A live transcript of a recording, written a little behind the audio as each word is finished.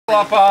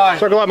Up on.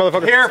 Circle up,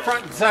 motherfucker. Here,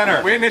 front and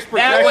center.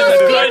 That was a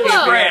good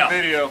trail.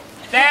 Video.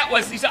 That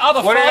was these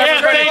other. What did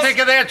everybody think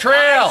of that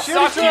trail?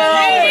 Suck you. What'd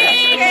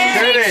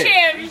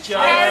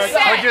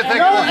you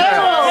think of the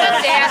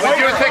trail?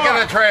 What'd you think of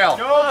the trail?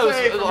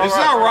 It's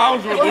not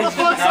rounds with losing.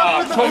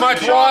 Too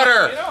much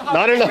water.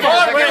 Not enough.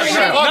 Not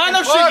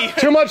enough shiggy.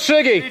 Too much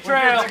shiggy. What'd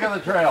you think of the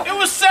trail? It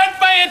was sent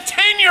by a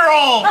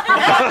 10-year-old.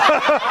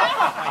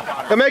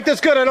 To make this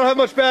good, I don't have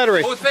much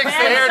battery. Who thinks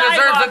the hair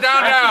deserves a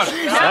down?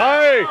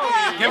 Hey!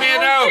 Give me a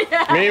note.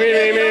 Me.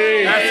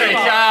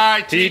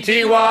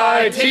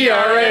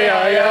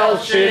 S-H-I-T-T-Y-T-R-A-I-L.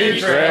 Shitty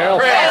trail.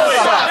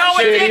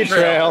 Shitty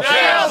trail.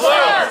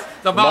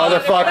 The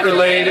Motherfucker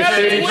laid a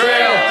shitty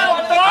trail.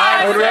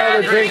 I would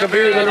rather drink a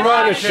beer than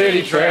run a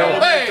shitty trail.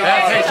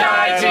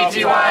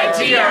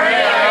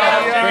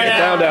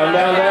 S-H-I-T-T-Y-T-R-A-I-L. Down.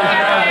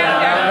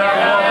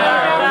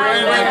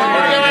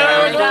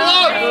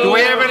 Do we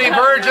have any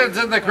virgins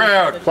in the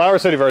crowd? Flower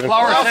City version.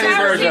 Flower City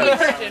virgin.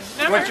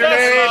 What's your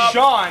name?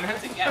 Sean.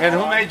 And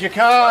who made you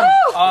come?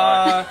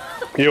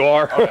 You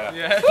are. Rochester.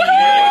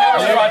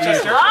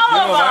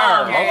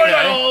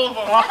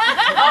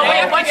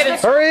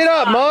 Hurry it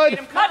up, Mud.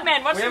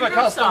 Mudman, what's We the have a group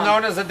custom song?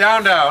 known as a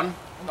down.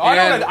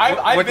 And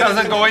what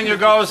doesn't go in you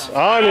goes.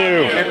 On you.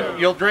 And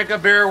you'll drink a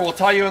beer. We'll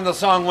tell you in the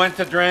song when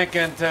to drink,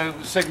 and to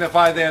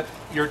signify that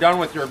you're done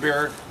with your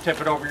beer,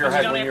 tip it over your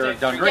head when you're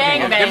done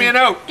drinking it. Gangbang. Give me a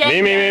note.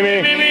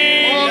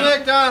 Me. Oh,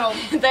 McDonald.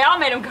 They all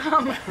made him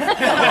come.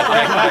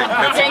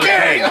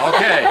 Okay.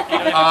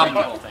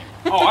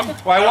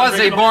 Why was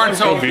he born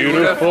so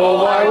Beautiful,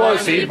 why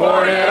was he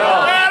born at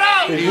all?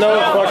 He's no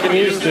fucking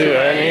use to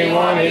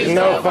anyone, he's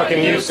no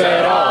fucking use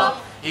at all.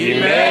 He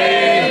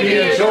may be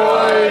a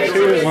joy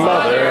to his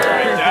mother.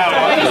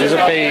 He's a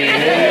pain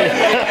in the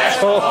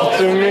asshole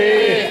to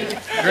me.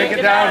 Drink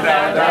it down.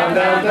 Welcome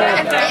to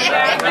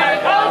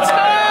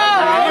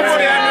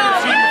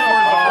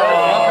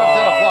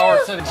the Flower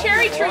City.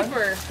 Cherry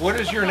Trooper. What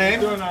is your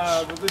name?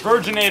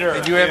 Virginator.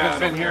 And you haven't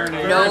been here in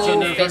No.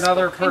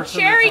 another person.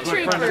 Cherry that's a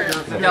good friend of Trooper.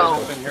 yours that No.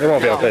 hasn't been here? It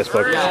won't be on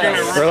Facebook.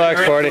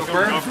 Relax, party.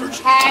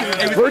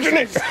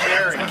 Virginie.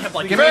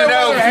 Give me a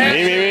note.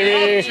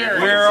 Me.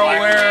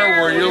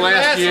 Where were you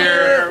last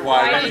year?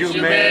 Why did you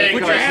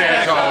make us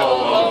that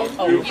call?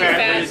 You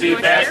fancy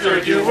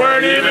bastard, you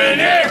weren't even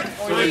here.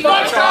 We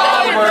fucked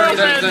all the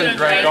virgins and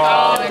drank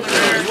all the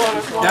beer.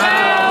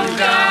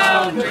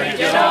 Down, drink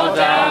it all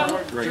down.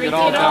 Drink it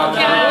all down.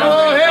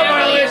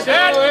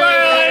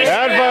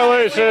 Head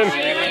violation. So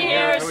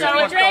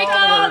we drank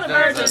all the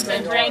virgins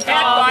and drank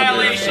all the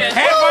Violation.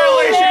 Head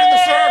violation in the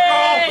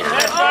circle.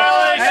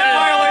 Head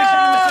violation.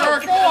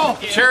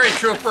 Cherry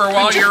Trooper,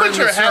 while you're in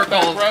the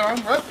circle,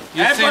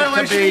 you seem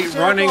to be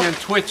running and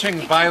twitching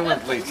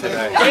violently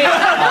today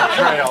on the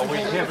trail. We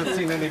haven't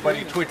seen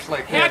anybody twitch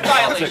like that in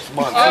about 6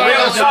 months. So we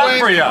have a song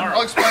for you.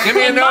 Give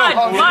me a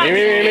note.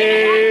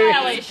 Me.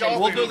 violation.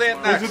 We'll do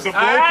that next. Is it the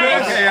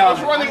bullpen? Okay,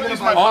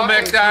 Old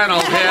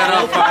MacDonald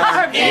had a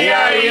farm,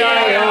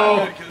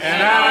 E-I-E-I-O,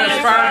 and on his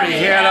farm he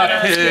had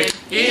a pig,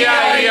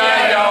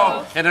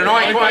 E-I-E-I-O, and an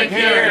oink oink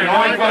here, an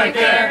oink oink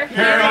there,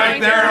 here oink,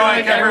 there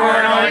oink,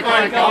 everywhere an oink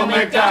oink. Old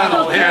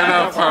MacDonald had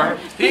a farm,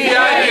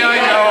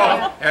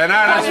 E-I-E-I-O, and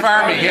on his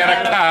farm he had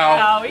a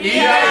cow,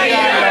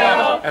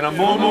 E-I-E-I-O, and a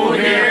moo moo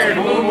here, and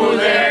moo moo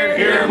there,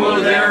 here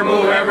moo, there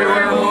moo,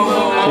 everywhere moo moo.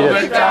 Old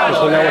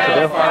MacDonald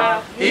had a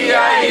farm,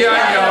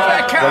 E-I-E-I-O,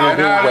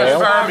 and on his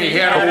farm he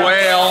had a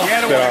whale.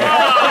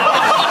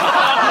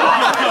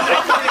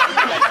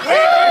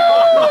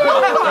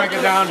 Break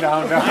it down.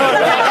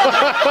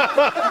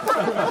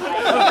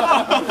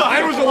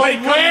 I was a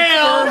late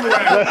whale.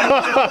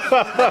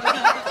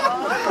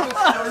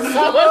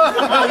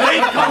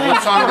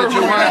 What song did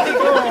you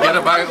want? Get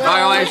a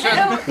violation?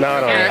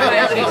 No.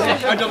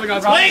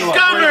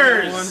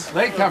 Latecomers.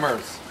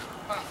 Latecomers.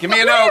 Give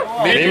me a note.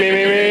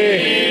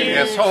 Me.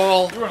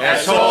 Asshole,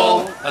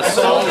 a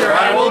soldier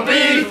I will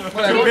be.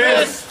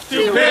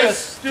 Two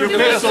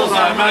pistols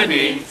on my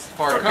knees.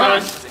 For a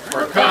cunt.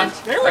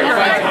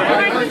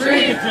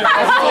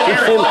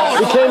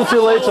 We came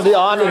too late to the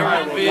on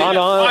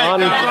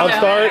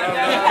start.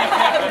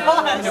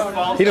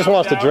 He just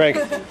wants to drink.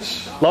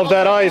 Love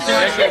that ice.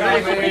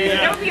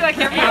 Don't be like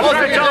every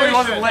He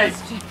wasn't late.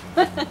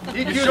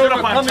 He showed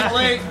up on time.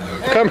 late.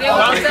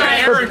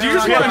 Aaron, do you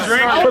just want to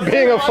drink? For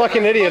being a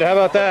fucking idiot, how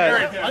about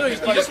that? You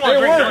just want to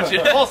drink, don't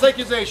you? False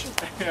accusation.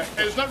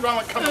 There's nothing wrong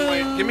with coming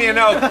late. Give me a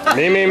note.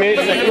 Me.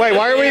 Wait,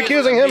 why are we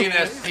accusing him?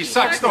 Penis. He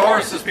sucks the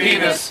horse's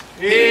penis.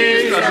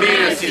 He's the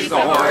meanest, he's the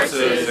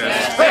horse's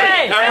ass.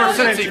 Ever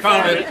since he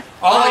found it,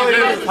 all he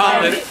did was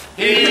pound it.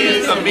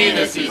 He's the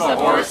meanest, he's the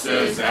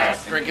horse's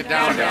ass. Drink it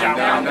down.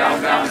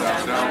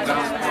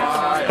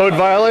 Code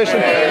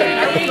violation?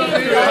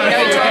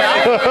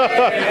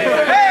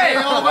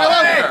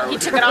 He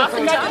took it off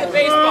and got the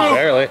baseball.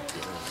 Barely.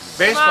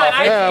 Baseball.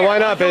 Yeah, why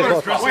not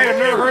baseball? Wait, I've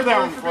never heard that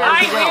one before.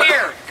 I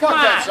hear. Come on.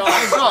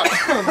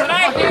 But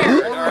I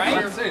hear. All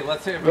right.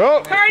 Let's see.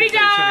 Oh, Party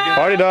doll.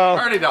 party doll.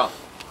 Party doll.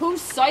 Who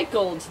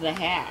cycled the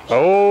hash?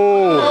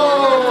 Oh.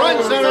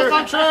 Front center.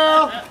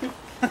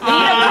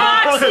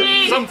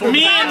 Roxy.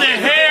 Me and the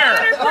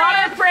hair.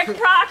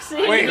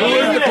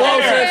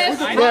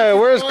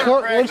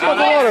 Where's the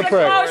water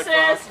prick?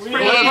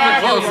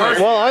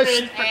 Well,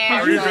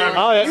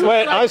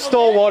 wait. I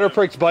stole Water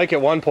Prick's bike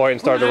at one point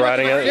and started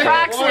riding it.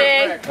 Proxy. All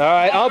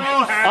right,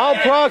 I'll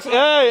proxy.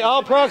 Hey,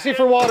 I'll proxy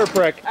for Water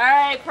Prick. All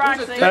right,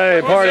 proxy.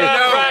 Hey, party.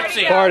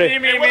 Party.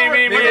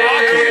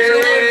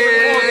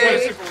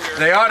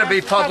 They ought to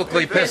be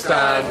publicly pissed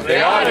on.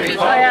 They ought to be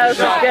publicly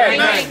shot.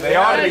 They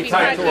ought to be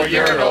tied to a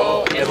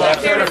urinal and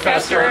left there to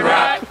fester and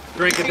rot.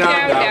 Drink it down.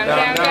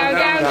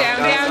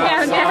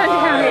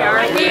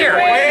 Here.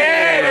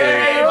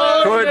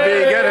 Could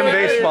be getting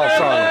baseball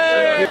song.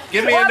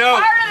 Give me a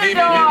note. He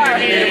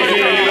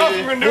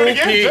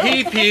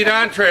peed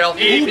on trail.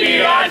 He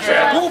peed on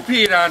trail. Who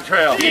peed on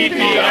trail? He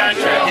peed on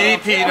trail. He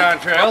peed on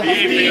trail. He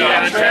peed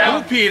on trail.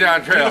 Who peed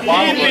on trail? He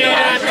peed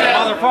on trail.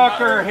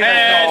 Motherfucker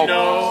had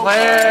no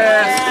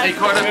class. He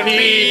could have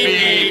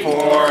peed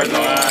before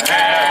the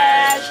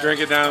hatch. Drink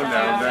it down.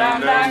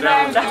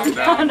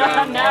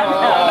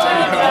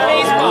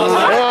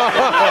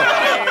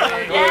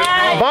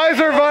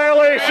 Visor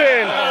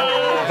violation.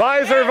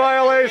 Visor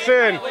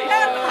violation.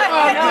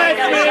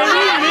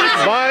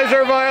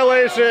 Visor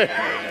violation.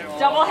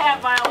 Double hat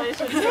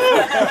violation.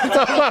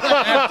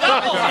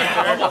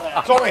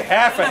 It's only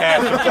half a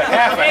hat. It's a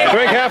half a hat.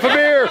 Drink half a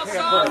beer.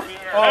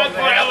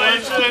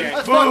 Violation.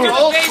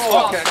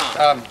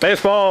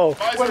 Baseball.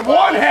 When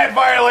one hat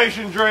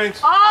violation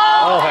drinks.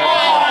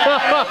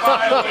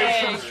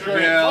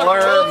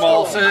 Miller,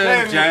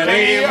 Molson,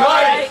 Jenny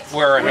White.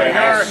 We're in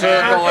a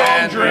circle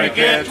and drink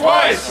it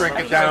twice. Drink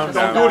it down.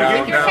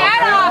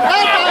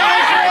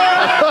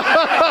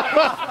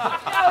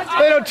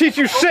 They don't teach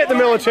you shit in the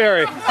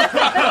military.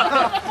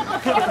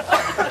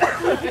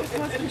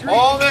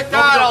 Old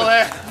McDonald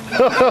there.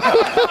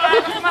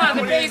 Come on,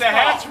 the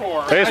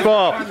baseball.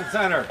 Baseball.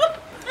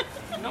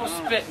 No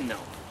spitting, no.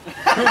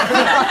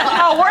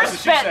 Oh, we're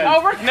spitting. Oh,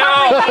 we're coming.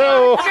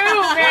 Too,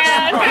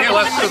 man. Okay,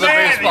 let's do the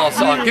baseball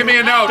song. Give me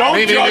a note.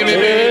 Me.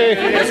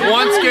 His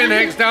one skin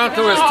hangs down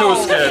to his two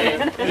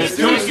skin. His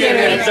two skin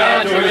hangs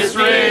down to his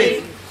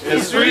three.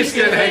 His three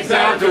skin hangs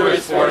down to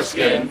his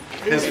foreskin.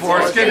 His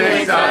foreskin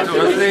hangs down to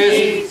his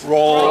knees.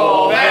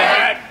 Roll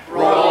back,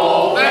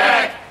 roll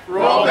back,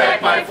 roll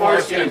back my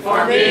foreskin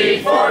for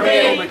me, for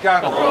me.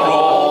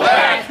 Roll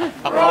back,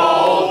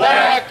 roll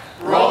back,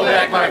 roll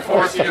back my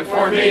foreskin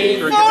for me.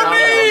 For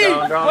me.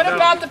 What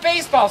about the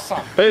baseball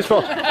song?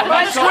 Baseball.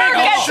 When Squirt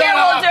gets here,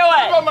 we'll do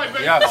it.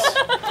 Yes.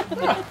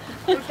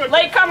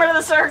 Latecomer to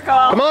the circle.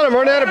 Come on, I'm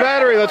running out of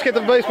battery. Let's get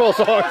the baseball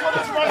song.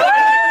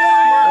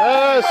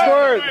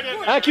 Squirt.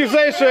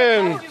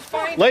 Accusation.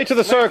 Late to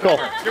the circle.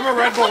 Give him a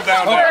Red Bull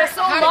down We're there.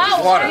 so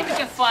low. Water. You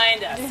can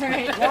find us.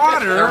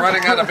 They're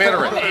running out of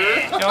battery.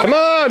 Come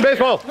on,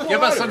 baseball.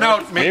 Give us a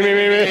note. Me. Whip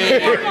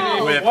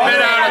it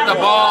out at the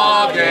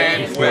ball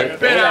game.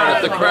 Whip it out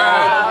at the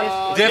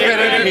crowd. Dip it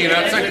in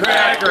peanuts and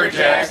Cracker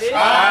Jacks.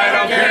 I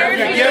don't care if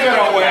you give it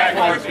a whack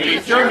or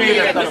beat your meat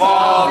at the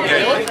ball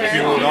game.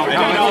 You don't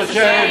come to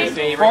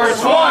shame.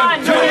 Force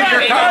 1, 2,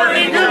 you're covered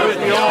in goo.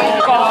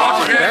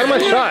 Out of my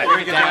shot.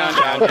 Bring it down.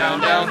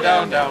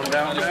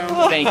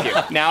 Thank you.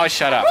 Now I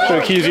shut up.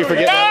 So keys you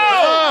forget.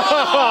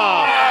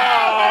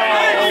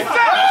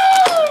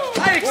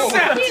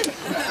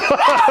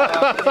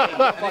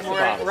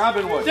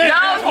 Robin Wood.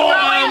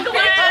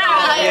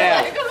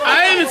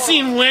 I haven't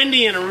seen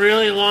Wendy in a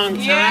really long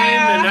time,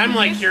 and I'm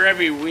like here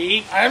every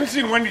week. I haven't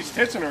seen Wendy's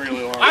tits in a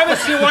really long time. I haven't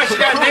seen why she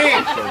got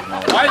named.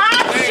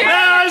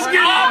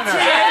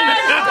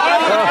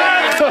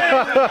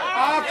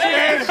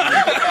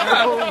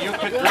 You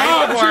could drink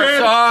our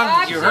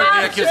song. You heard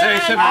the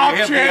accusation. You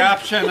have the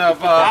option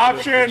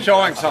of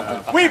showing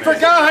something. We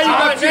forgot how you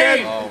got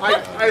named.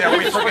 Yeah,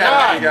 we forgot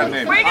how you got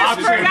named. We just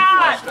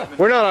forgot.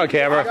 We're not on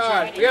camera.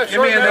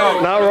 Give me a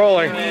note. Not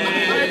rolling.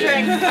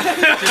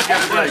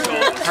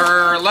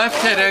 Her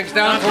left hit hangs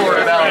down to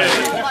her belly.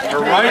 Her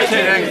right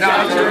hit hangs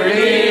down to her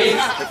knees.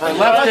 If her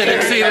left hit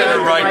exceeded her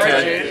right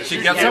hit, she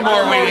gets some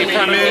more weenie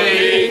from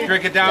me.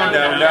 Drink it down.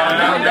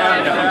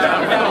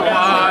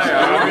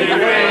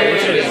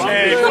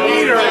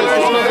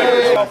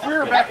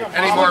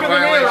 Any more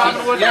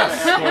violations? Yes.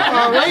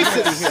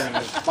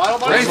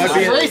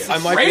 Racist. I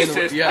might be in the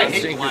Yes.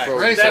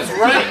 Racist.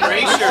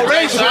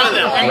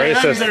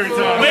 Racist.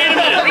 Wait a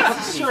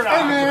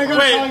minute.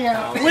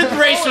 Wait, with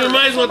racing, we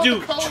might as well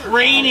do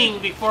training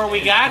before we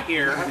got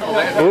here.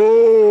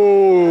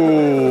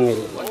 Ooh.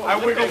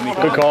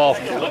 Good call.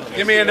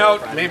 Give me a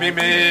note. Me.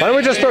 Why don't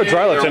we just throw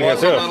Drylets in here There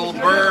was a too? little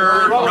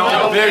bird,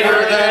 no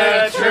bigger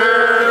than a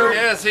chirp.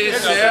 Yes, he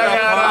sat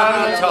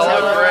upon a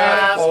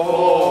telegraph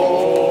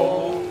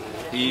pole.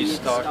 He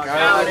stuck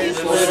out his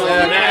little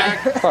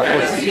neck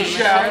as he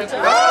shouted,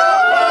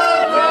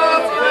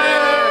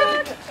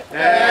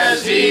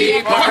 as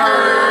he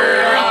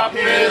puckered up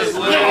his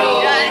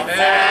little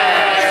asshole.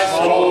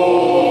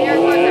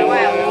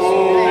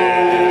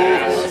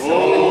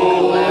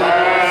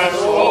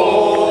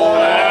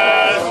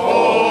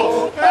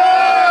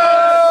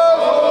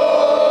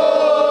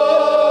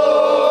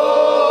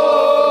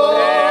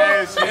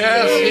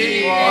 Yes,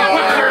 he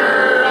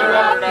puckered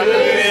up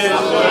his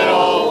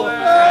little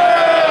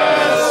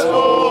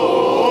asshole.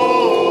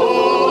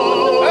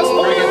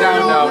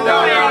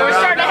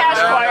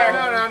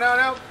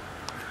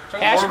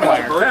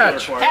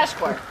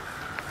 Passport.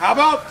 How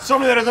about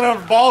somebody that doesn't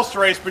have balls to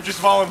race but just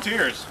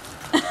volunteers?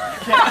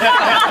 Give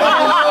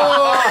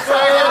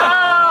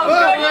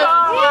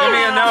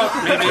me a note.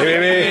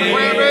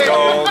 Maybe.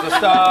 Go the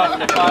stuff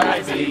that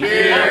buys me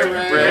beer.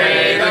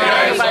 Ray the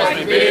guy sells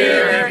me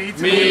beer.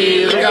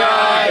 Me the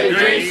guy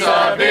drinks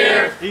a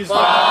beer. He's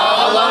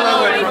far along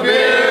away from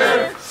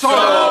beer. So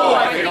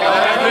I can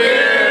have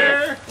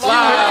beer.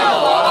 La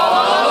la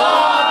la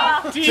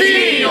la.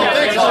 Tino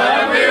thinks I'll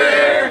have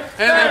beer.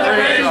 And that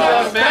brings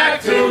us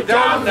back to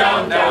down,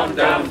 down, down,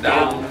 down,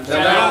 down,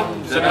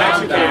 down,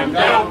 down, down,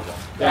 down.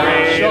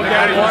 May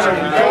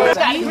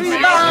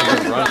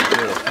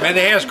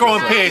the hash go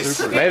in peace.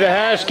 May the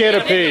hash get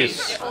a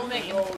piece.